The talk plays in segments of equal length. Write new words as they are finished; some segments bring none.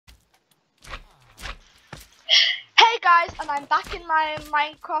and I'm back in my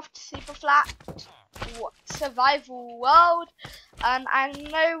Minecraft super flat survival world. And I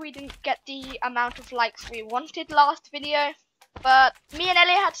know we didn't get the amount of likes we wanted last video, but me and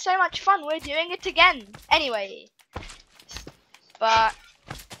Ellie had so much fun, we're doing it again. Anyway, but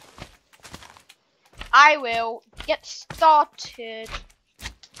I will get started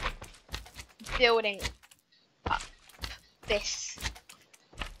building up this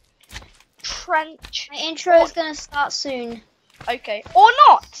trench. My intro is gonna start soon. Okay, or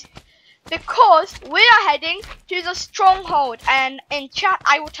not, because we are heading to the stronghold, and in chat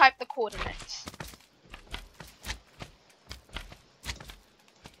I will type the coordinates.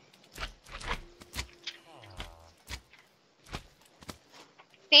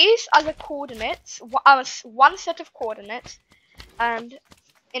 These are the coordinates, one set of coordinates, and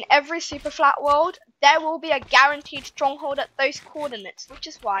in every super flat world there will be a guaranteed stronghold at those coordinates, which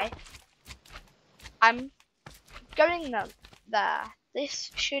is why I'm going there.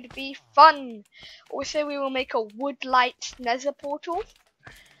 This should be fun. Also, we will make a woodlight nether portal.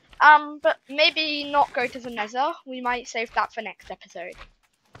 But maybe not go to the nether. We might save that for next episode.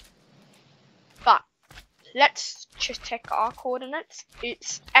 But let's just check our coordinates.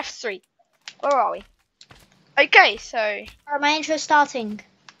 It's F3. Where are we? Okay, so Alright, my intro starting.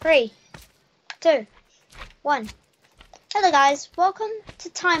 3, 2, 1. Hello guys, welcome to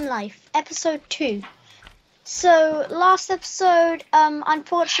Timelife, episode 2. So last episode,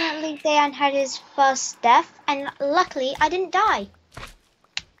 unfortunately Dan had his first death, and luckily I didn't die.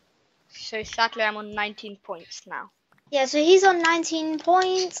 So sadly I'm on 19 points now. Yeah, so he's on 19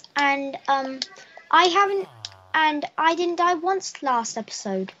 points, and I didn't die once last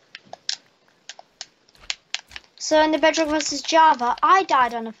episode. So in the Bedrock vs Java, I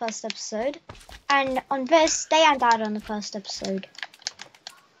died on the first episode, and on this, Dayan died on the first episode.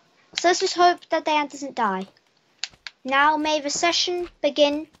 So let's just hope that Dayan doesn't die. Now may the session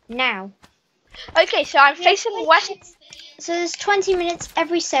begin now. Okay, so I'm facing west. So there's 20 minutes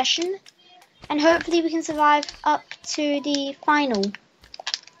every session, and hopefully we can survive up to the final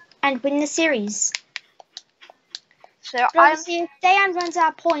and win the series. So But obviously, if Dayan runs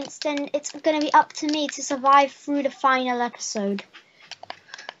out of points, then it's going to be up to me to survive through the final episode.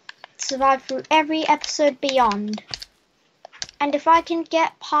 Survive through every episode beyond. And if I can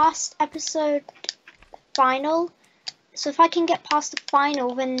get past episode final, so if I can get past the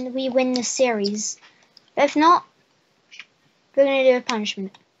final, then we win the series. But if not, we're going to do a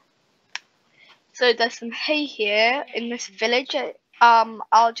punishment. So there's some hay here in this village.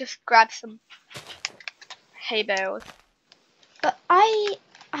 I'll just grab some hay bales. But I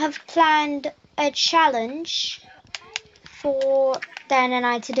have planned a challenge for Dan and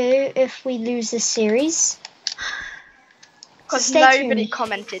I to do if we lose this series. Because So nobody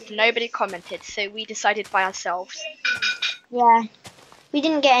commented, so we decided by ourselves. Yeah, we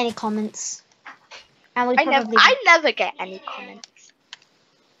didn't get any comments. And we I never get any comments.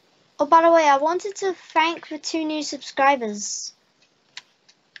 Oh, by the way, I wanted to thank the 2 new subscribers.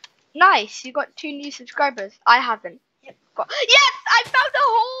 Nice, you got 2 new subscribers. I haven't. Yep. Yes, I found a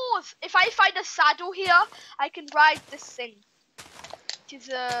horse. If I find a saddle here, I can ride this thing.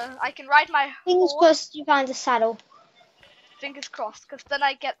 I can ride my Fingers horse. crossed you find a saddle. Fingers crossed, because then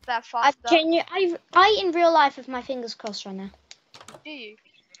I get there faster. I in real life have my fingers crossed right now. Do you?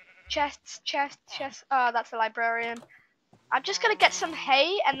 Chests. That's a librarian. I'm just gonna get some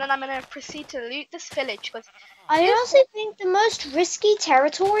hay, and then I'm gonna proceed to loot this village. Cause I also think the most risky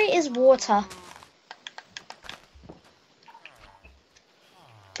territory is water.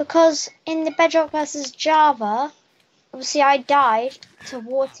 Because in the Bedrock vs Java, obviously I died to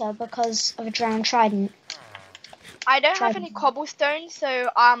water because of a drowned trident. I don't have any cobblestone, so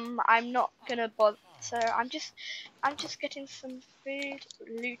I'm not gonna bother. So I'm just getting some food,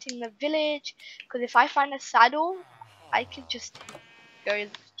 looting the village. Because if I find a saddle, I can just go.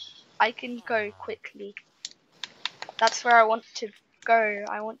 I can go quickly. That's where I want to go.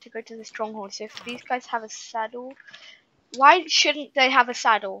 I want to go to the stronghold. So if these guys have a saddle, why shouldn't they have a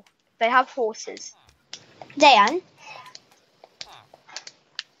saddle? They have horses. Dayan?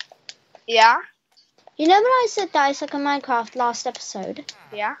 Yeah? You know when I said that I suck at Minecraft last episode?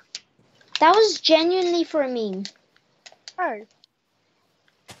 Yeah? That was genuinely for a meme. Oh.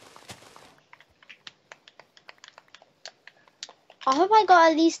 I hope I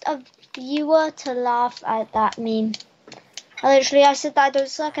got at least a viewer to laugh at that meme. I said that I don't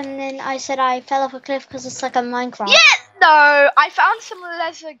suck, and then I said I fell off a cliff because it's like a Minecraft. Yeah! No! I found some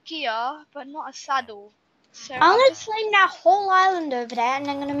leather gear, but not a saddle. So I'm gonna claim that whole island over there, and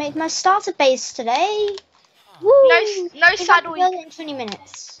I'm gonna make my starter base today. Woo! No saddle in 20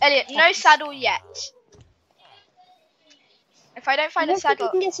 minutes. Elliot, no saddle yet. If I don't I find a don't think I saddle,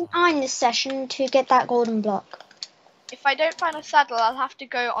 can get some iron this session to get that golden block. if I don't find a saddle, I'll have to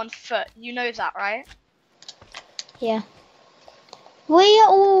go on foot. You know that, right? Yeah. We are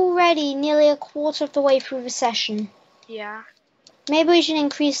already nearly a quarter of the way through the session. Yeah. Maybe we should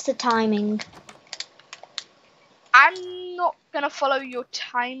increase the timing. I'm not gonna follow your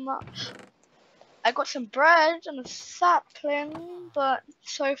timer. I got some bread and a sapling, but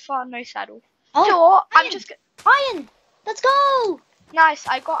so far no saddle. Oh, Sure, I'm iron! just Iron! Let's go! nice.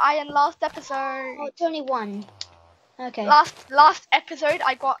 I got iron last episode. Oh, it's only one. Okay. Last episode,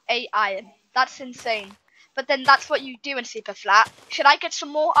 I got 8 iron. That's insane. But then that's what you do in super flat. Should I get some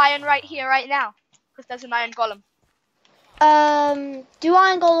more iron right here, right now? Because there's an iron golem. Do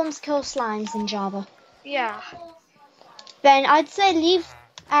iron golems kill slimes in Java? Yeah. Then I'd say leave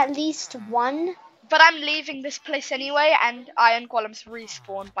at least one. But I'm leaving this place anyway, and iron golems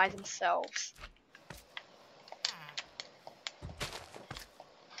respawn by themselves.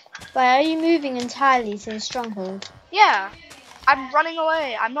 But are you moving entirely to the stronghold? Yeah. I'm running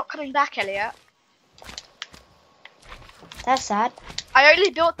away. I'm not coming back, Elliot. That's sad. I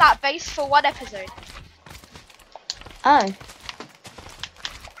only built that base for 1 episode. Oh.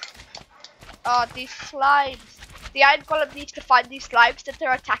 Oh, these slimes. The iron golem needs to find these slimes that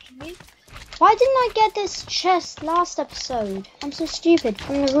they're attacking me. Why didn't I get this chest last episode? I'm so stupid.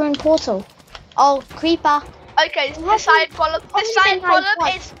 From the ruined portal. Oh, creeper. Okay, this iron golem is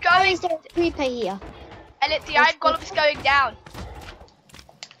Why going. is there a creeper here? Elliot, the iron golem is going down.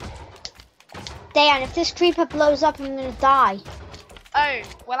 Dan, if this creeper blows up, I'm gonna die. Oh,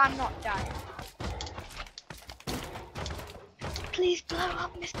 well, I'm not dying. Please blow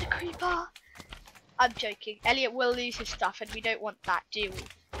up, Mr. Creeper. I'm joking. Elliot will lose his stuff, and we don't want that, do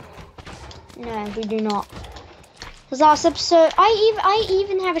we? No, we do not. Because last episode, I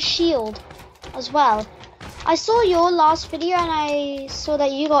even have a shield as well. I saw your last video and I saw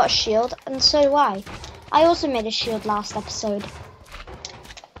that you got a shield, and so do I. I also made a shield last episode.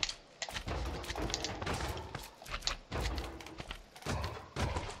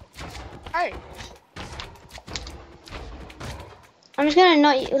 Oh. I'm just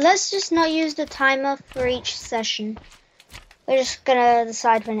gonna let's just not use the timer for each session. We're just gonna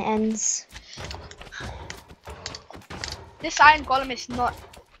decide when it ends. This iron golem is not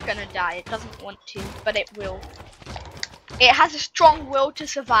gonna die. It doesn't want to, but it will. It has a strong will to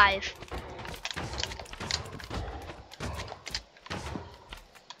survive.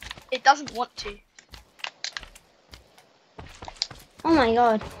 It doesn't want to. Oh my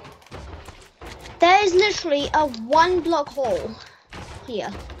god. There is literally a 1-block hole here.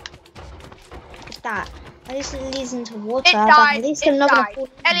 Look at that. At least it leads into water. It died. At least It I'm not died. gonna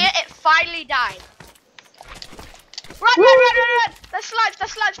Elliot, it finally died. Run! The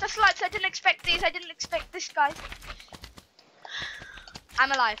slimes. I didn't expect these. I didn't expect this, guys.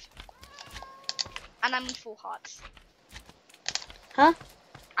 I'm alive. And I'm on full hearts. Huh?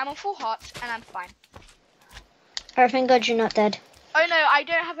 I'm on full hearts and I'm fine. Oh, thank god you're not dead. Oh no, I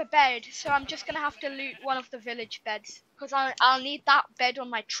don't have a bed, so I'm just gonna have to loot one of the village beds. Because I'll need that bed on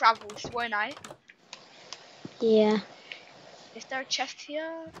my travels, won't I? Yeah. Is there a chest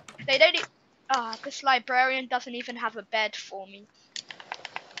here? They don't this librarian doesn't even have a bed for me.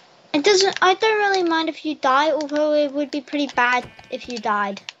 It doesn't. I don't really mind if you die, although it would be pretty bad if you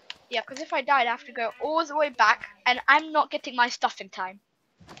died. Yeah, because if I died, I have to go all the way back, and I'm not getting my stuff in time.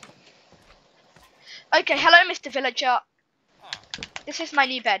 Okay, hello, Mr. Villager. This is my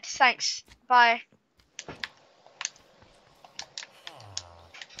new bed. Thanks. Bye.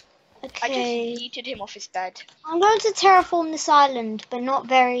 Okay. I just yeeted him off his bed. I'm going to terraform this island, but not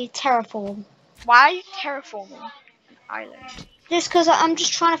very terraform. Why terraforming an island? Just because I'm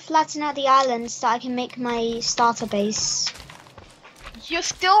just trying to flatten out the island so I can make my starter base. You're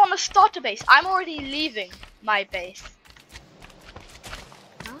still on the starter base. I'm already leaving my base.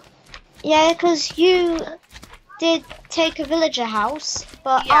 Huh? Yeah, because you did take a villager house,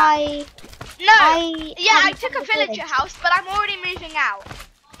 but Yeah. I took a villager house, but I'm already moving out.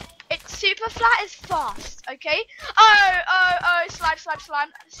 It's super flat is fast, okay? Oh, slime,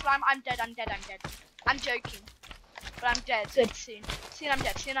 I'm dead. I'm joking. But I'm dead. Good. Soon I'm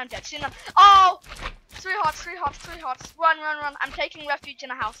dead. Oh! 3 hearts. Run. I'm taking refuge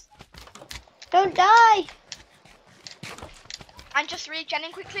in a house. don't die. I'm just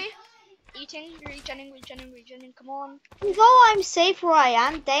regenning quickly. Eating, regenning, come on. Although I'm safe where I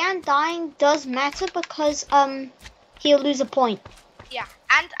am, Dan dying does matter because he'll lose a point. Yeah,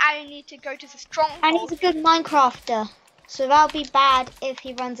 and I need to go to the stronghold. And he's a good Minecrafter, so that'll be bad if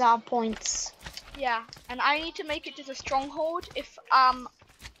he runs out of points. Yeah, and I need to make it to the stronghold if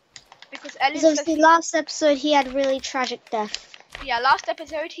because Because Elliot says obviously last episode he had a really tragic death. yeah, last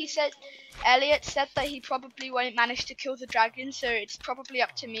episode Elliot said that he probably won't manage to kill the dragon, so it's probably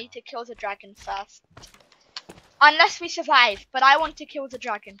up to me to kill the dragon first. Unless we survive, but I want to kill the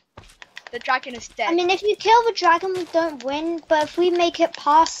dragon. The dragon is dead. I mean, if you kill the dragon, we don't win. But if we make it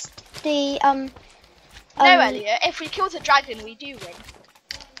past the no, Elliot. If we kill the dragon, we do win.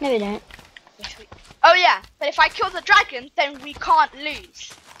 No, we don't. Yes, oh yeah, but if I kill the dragon, then we can't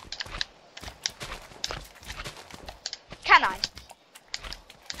lose. Can I?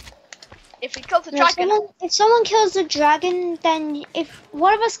 If we kill the dragon... If someone kills the dragon, then if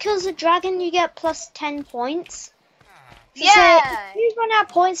one of us kills the dragon, you get plus 10 points. So yeah! if you run out of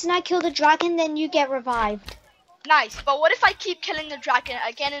points and I kill the dragon, then you get revived. Nice, but what if I keep killing the dragon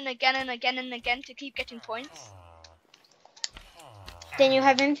again and again and again and again to keep getting points? Then you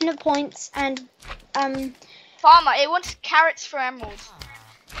have infinite points and... Farmer, it wants carrots for emeralds.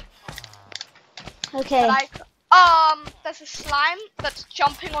 Okay. But there's a slime that's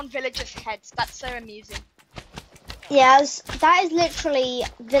jumping on villagers' heads. That's so amusing. Yes, that is literally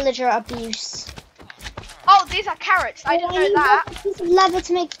villager abuse. Oh, these are carrots. I didn't know that. A piece of leather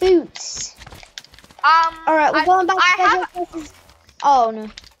to make boots. Alright, we're going back to versus... Oh no.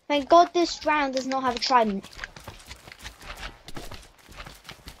 Thank God this round does not have a trident.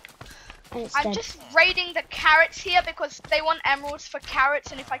 I'm just raiding the carrots here because they want emeralds for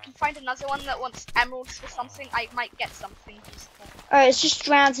carrots, and if I can find another one that wants emeralds for something, I might get something useful. Alright, it's just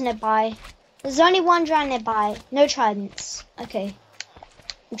drowns nearby. There's only one drown nearby. No tridents. Okay.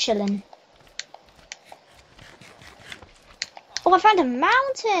 I'm chilling. Oh, I found a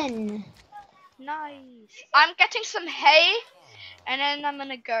mountain! Nice. I'm getting some hay, and then I'm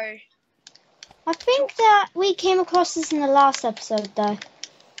gonna go. I think that we came across this in the last episode, though.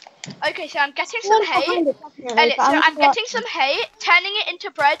 Okay, so I'm getting some hay. Elliot, so I'm getting some hay, turning it into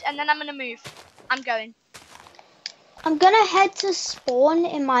bread, and then I'm gonna move. I'm going. I'm gonna head to spawn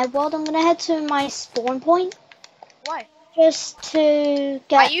in my world. I'm gonna head to my spawn point. Why? Just to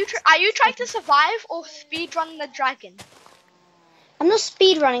get... Are you trying to survive or speedrun the dragon? I'm not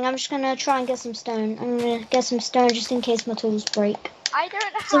speedrunning. I'm just gonna try and get some stone. I'm gonna get some stone just in case my tools break. I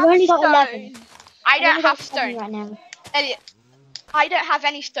don't have so only got 11. I don't have stone right now. Elliot, I don't have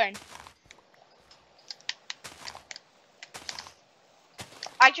any stone.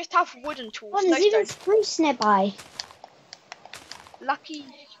 I just have wooden tools. Oh, there's even spruce nearby. Lucky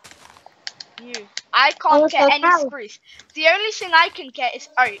you. I can't get any spruce. The only thing I can get is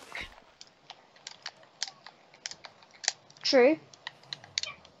oak. True.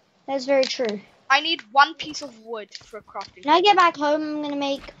 That's very true. I need one piece of wood for crafting. When I get back home, I'm gonna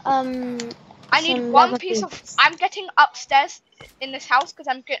make I need one piece of. I'm getting upstairs in this house because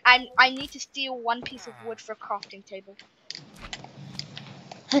I need to steal one piece of wood for a crafting table.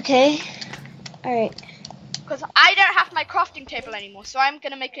 Okay. All right. Because I don't have my crafting table anymore, so I'm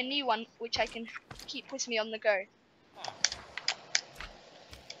gonna make a new one which I can keep with me on the go.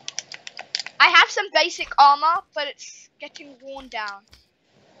 I have some basic armor, but it's getting worn down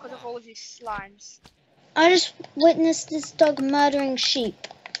because of all these slimes. I just witnessed this dog murdering sheep.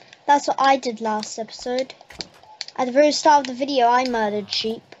 That's what I did last episode. At the very start of the video, I murdered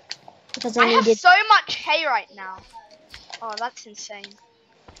sheep because I needed... have so much hay right now. Oh, that's insane.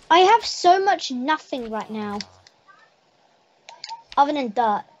 I have so much nothing right now. Other than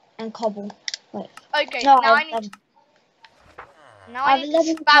dirt and cobble. Wait. Okay, no, now I need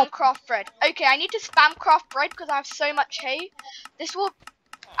to spam craft bread. Okay, I need to spam craft bread because I have so much hay.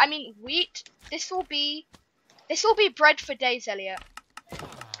 Wheat. This will be bread for days, Elliot.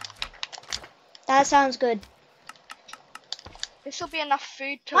 That sounds good. This will be enough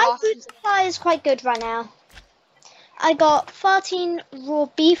food to My last. food supply is quite good right now. I got 13 raw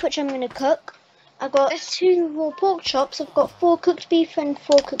beef, which I'm going to cook. I got 2 raw pork chops. I've got 4 cooked beef and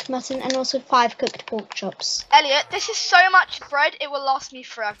 4 cooked mutton, and also 5 cooked pork chops. Elliot, this is so much bread, it will last me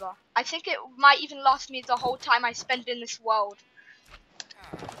forever. I think it might even last me the whole time I spend in this world.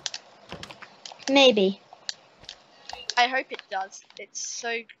 Maybe. I hope it does. It's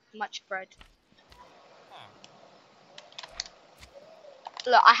so much bread.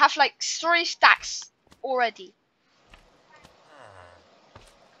 Look, I have like 3 stacks already.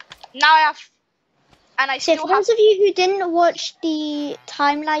 Now I have, and I still have. For those of you who didn't watch the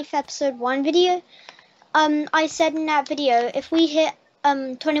Timelife episode 1 video, I said in that video, if we hit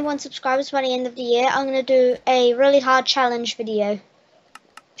 21 subscribers by the end of the year, I'm gonna do a really hard challenge video.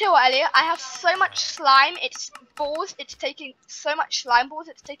 Tell you what, Elliot, I have so much slime. It's balls. It's taking so much slime balls.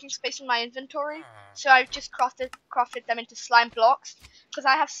 It's taking space in my inventory. So I've just crafted them into slime blocks because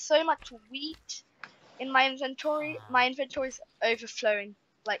I have so much wheat in my inventory. My inventory is overflowing.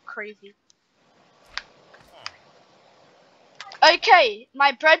 like crazy. Okay,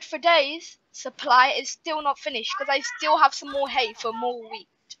 my bread for days supply is still not finished because I still have some more hay for more wheat.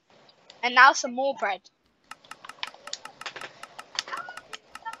 And now some more bread.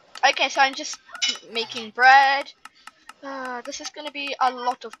 Okay, so I'm just making bread. This is going to be a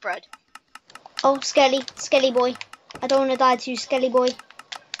lot of bread. Oh, Skelly boy. I don't want to die too, Skelly boy.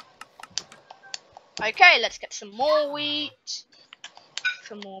 Okay, let's get some more wheat.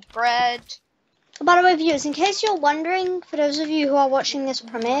 Some more bread. By the way, viewers, in case you're wondering, for those of you who are watching this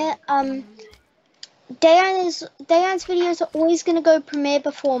premiere, Dayan's videos are always going to go premiere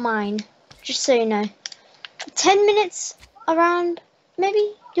before mine. Just so you know. 10 minutes around,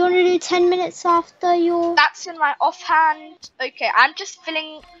 maybe? You want to do 10 minutes after your... That's in my offhand. Okay, I'm just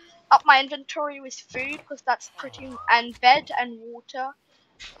filling up my inventory with food because that's and bed and water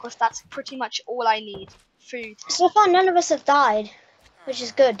because that's pretty much all I need. Food. So far, none of us have died, which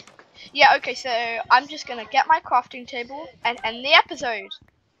is good. Yeah, okay, so I'm just gonna get my crafting table and end the episode.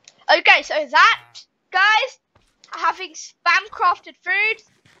 Okay, so that, guys, having spam crafted food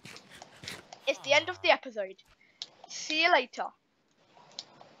is the end of the episode. See you later.